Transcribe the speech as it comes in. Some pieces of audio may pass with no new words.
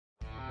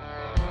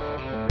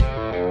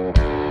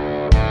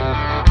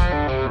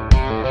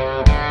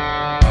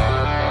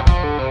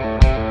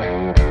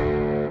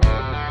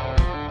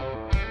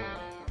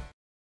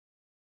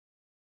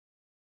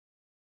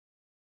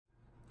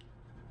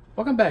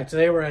Welcome back.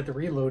 Today we're at the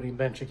reloading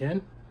bench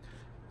again,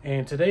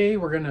 and today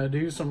we're going to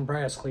do some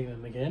brass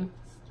cleaning again.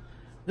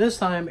 This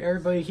time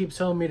everybody keeps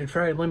telling me to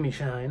try Lemi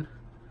Shine,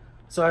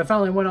 so I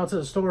finally went out to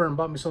the store and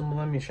bought me some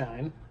Lemi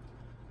Shine.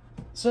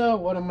 So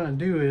what I'm going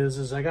to do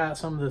is I got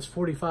some of this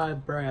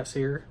 45 brass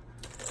here,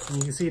 and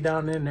you can see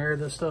down in there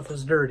this stuff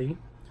is dirty.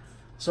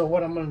 So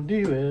what I'm going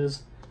to do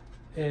is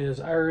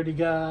I already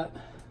got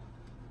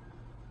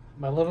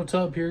my little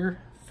tub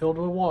here filled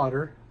with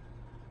water.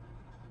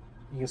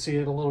 You can see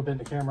it a little bit in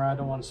the camera. I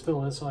don't want to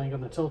spill it, so I ain't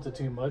going to tilt it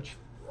too much.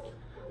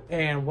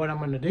 And what I'm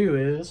going to do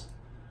is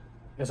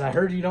I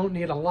heard you don't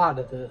need a lot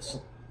of this.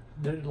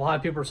 A lot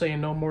of people are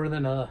saying no more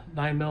than a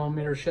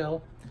 9mm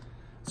shell.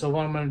 So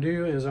what I'm going to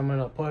do is I'm going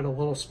to put a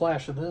little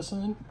splash of this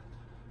in,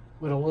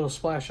 with a little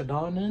splash of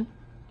Dawn in.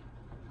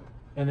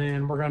 And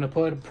then we're going to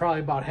put probably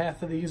about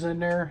half of these in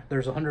there.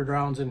 There's 100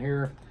 rounds in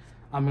here.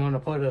 I'm going to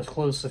put as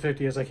close to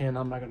 50 as I can.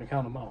 I'm not going to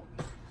count them out.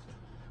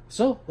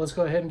 So let's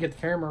go ahead and get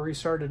the camera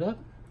restarted up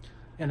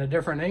in a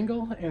different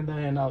angle, and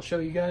then I'll show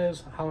you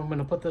guys how I'm going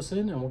to put this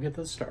in, and we'll get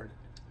this started.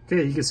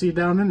 Okay, you can see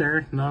down in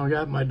there, now I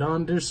got my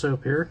Dawn dish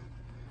soap here.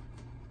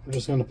 I'm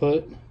just going to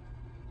put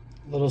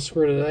a little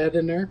squirt of that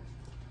in there.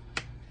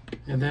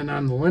 And then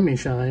on the Lemi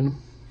Shine,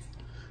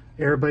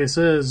 everybody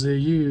says they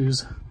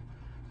use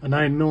a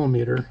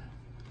 9mm.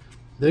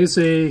 They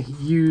say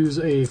use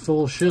a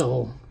full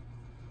shell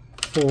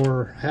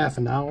for half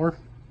an hour.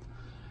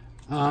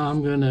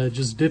 I'm going to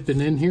just dip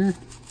it in here.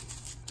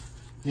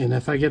 And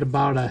if I get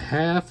about a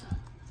half,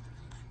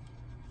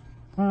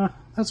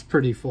 that's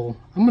pretty full.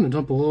 I'm going to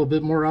dump a little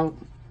bit more out.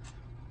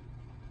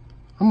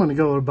 I'm going to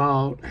go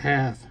about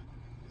half.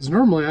 Because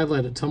normally I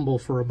let it tumble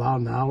for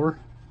about an hour.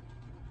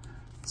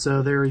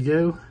 So there we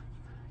go.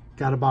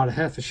 Got about a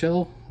half a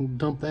shell. We'll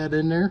dump that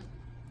in there.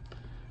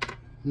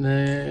 And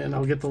then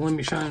I'll get the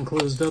Lemi Shine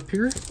closed up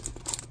here.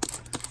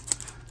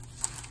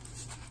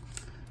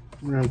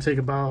 We're going to take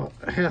about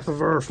half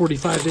of our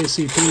 45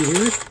 ACP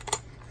here.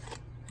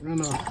 We're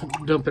going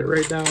to dump it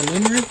right down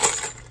in there.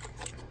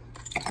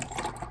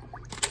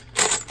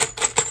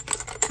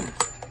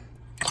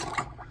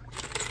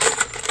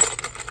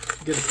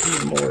 Get a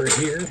few more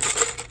here.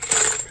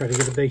 Try to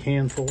get a big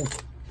handful.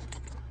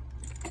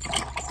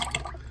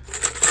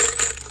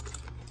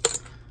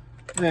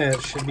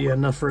 That should be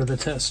enough for the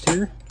test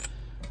here.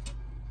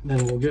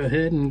 Then we'll go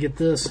ahead and get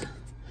this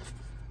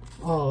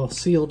all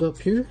sealed up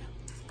here.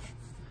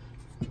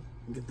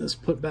 Get this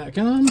put back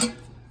on.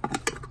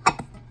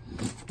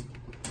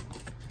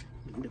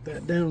 Get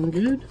that down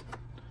good.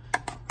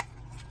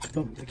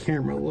 Bump the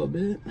camera a little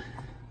bit.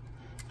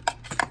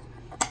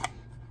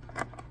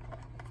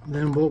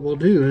 Then what we'll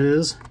do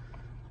is,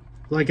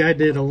 like I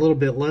did a little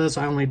bit less,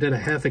 I only did a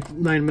half a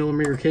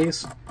 9mm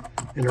case.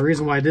 And the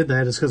reason why I did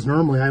that is because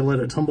normally I let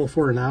it tumble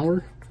for an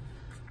hour.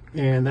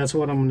 And that's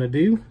what I'm going to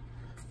do.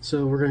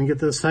 So we're going to get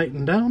this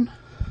tightened down.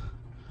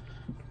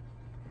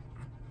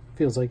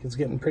 Feels like it's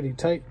getting pretty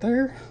tight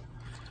there.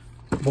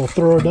 We'll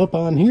throw it up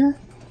on here.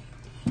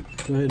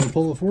 Go ahead and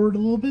pull it forward a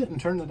little bit and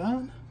turn it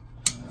on.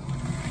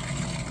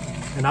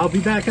 And I'll be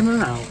back in an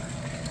hour.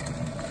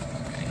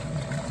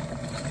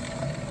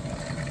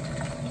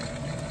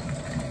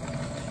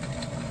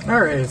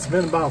 Alright, it's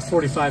been about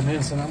 45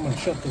 minutes and I'm going to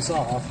shut this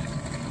off.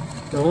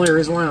 The only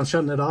reason why I'm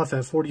shutting it off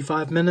at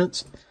 45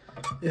 minutes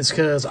is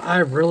because I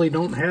really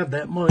don't have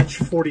that much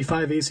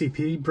 45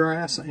 ACP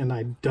brass and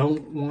I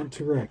don't want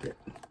to wreck it.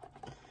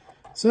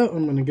 So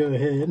I'm going to go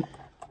ahead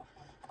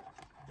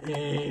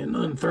and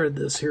unthread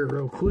this here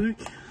real quick.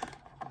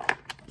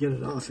 Get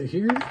it off of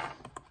here.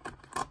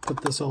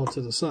 Put this all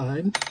to the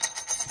side.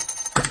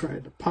 Try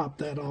to pop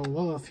that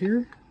all off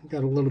here.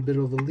 Got a little bit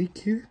of a leak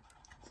here.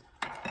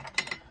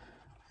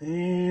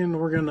 And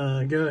we're going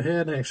to go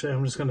ahead. Actually,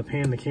 I'm just going to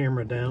pan the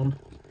camera down.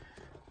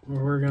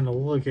 We're going to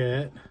look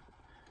at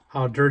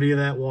how dirty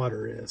that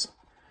water is.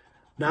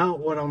 Now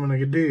what I'm going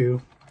to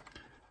do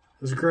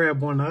is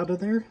grab one out of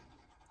there.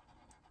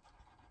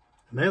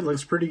 And that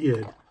looks pretty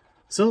good.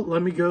 So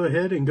let me go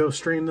ahead and go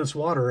strain this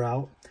water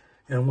out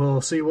and we'll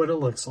see what it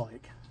looks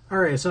like.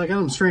 Alright, so I got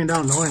them strained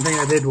out and the only thing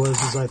I did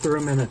was I threw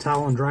them in a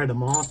towel and dried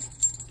them off.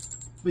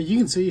 But you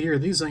can see here,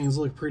 these things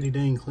look pretty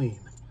dang clean.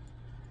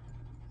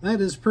 That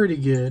is pretty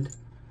good.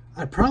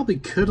 I probably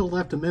could have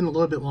left them in a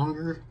little bit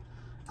longer.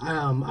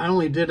 I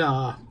only did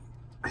a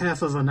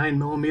half of a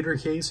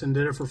 9mm case and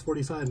did it for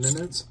 45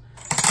 minutes.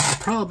 I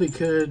probably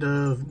could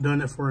have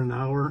done it for an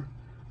hour.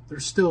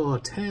 There's still a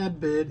tad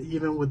bit,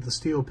 even with the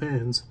steel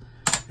pins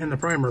and the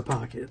primer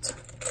pockets.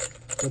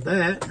 But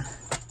that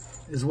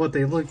is what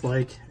they look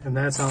like, and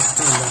that's how it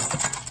turned out.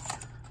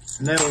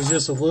 And that was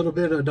just a little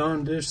bit of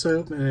Dawn dish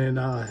soap and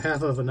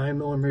half of a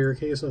 9mm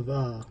case of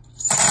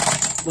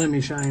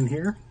Lemi Shine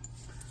here.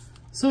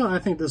 So I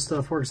think this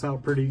stuff works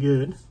out pretty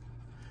good.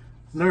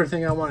 Another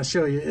thing I want to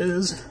show you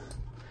is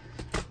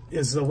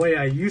the way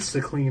I used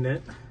to clean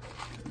it.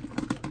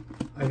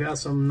 I got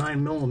some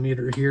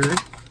 9mm here.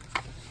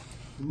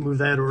 Move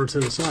that over to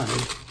the side.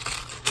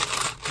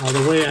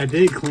 The way I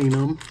did clean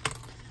them,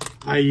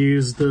 I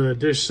used the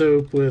dish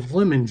soap with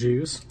lemon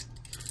juice.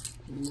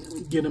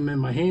 Get them in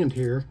my hand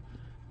here.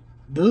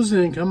 those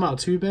didn't come out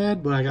too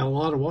bad, but I got a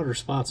lot of water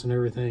spots and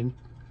everything.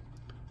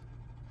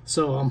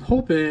 So I'm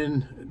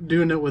hoping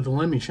doing it with the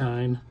Lemi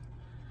Shine,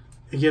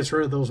 it gets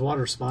rid of those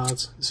water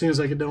spots. As soon as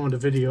I get done with the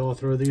video, I'll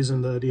throw these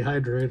in the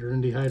dehydrator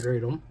and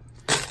dehydrate them.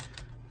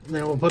 And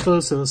then we'll put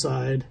those to the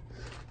side.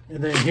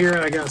 And then here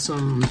I got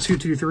some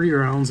 223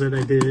 rounds that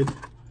I did.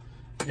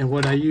 And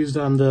what I used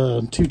on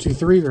the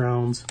 223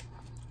 rounds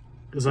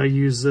is I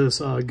used this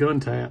gun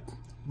tap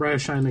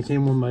brass shine that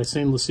came with my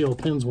stainless steel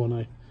pins when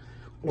I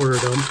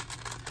ordered them.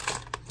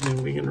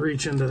 And we can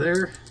reach into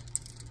there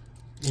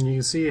and you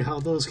can see how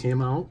those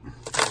came out.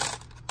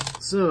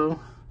 So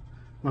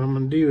what I'm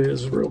going to do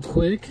is real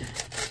quick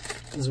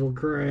is we'll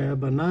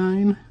grab a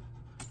 9,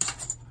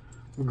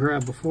 we'll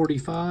grab a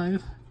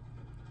 45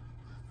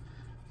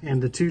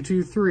 and the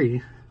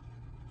 223.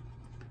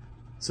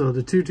 So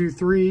the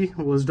 223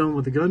 was done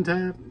with the gun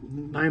tap,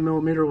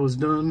 9mm was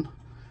done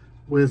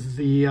with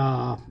the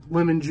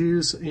lemon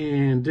juice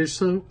and dish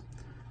soap,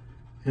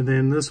 and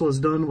then this was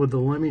done with the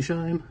Lemi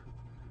Shine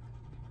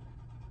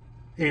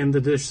and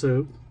the dish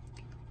soap.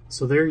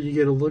 So there you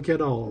get a look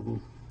at all of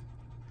them.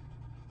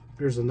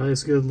 There's a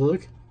nice good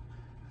look,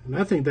 and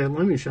I think that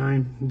Lemi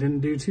Shine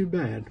didn't do too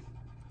bad.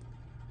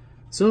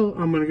 So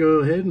I'm going to go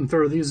ahead and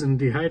throw these in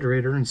the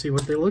dehydrator and see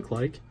what they look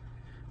like.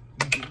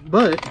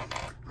 But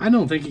I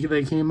don't think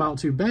they came out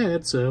too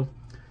bad, so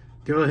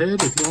go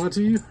ahead if you want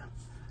to.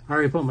 I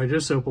already put my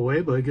dish soap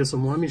away, but get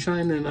some Lemi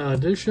Shine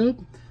and dish soap.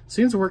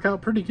 Seems to work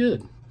out pretty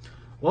good.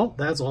 Well,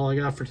 that's all I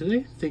got for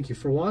today. Thank you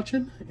for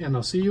watching, and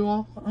I'll see you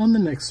all on the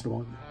next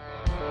one.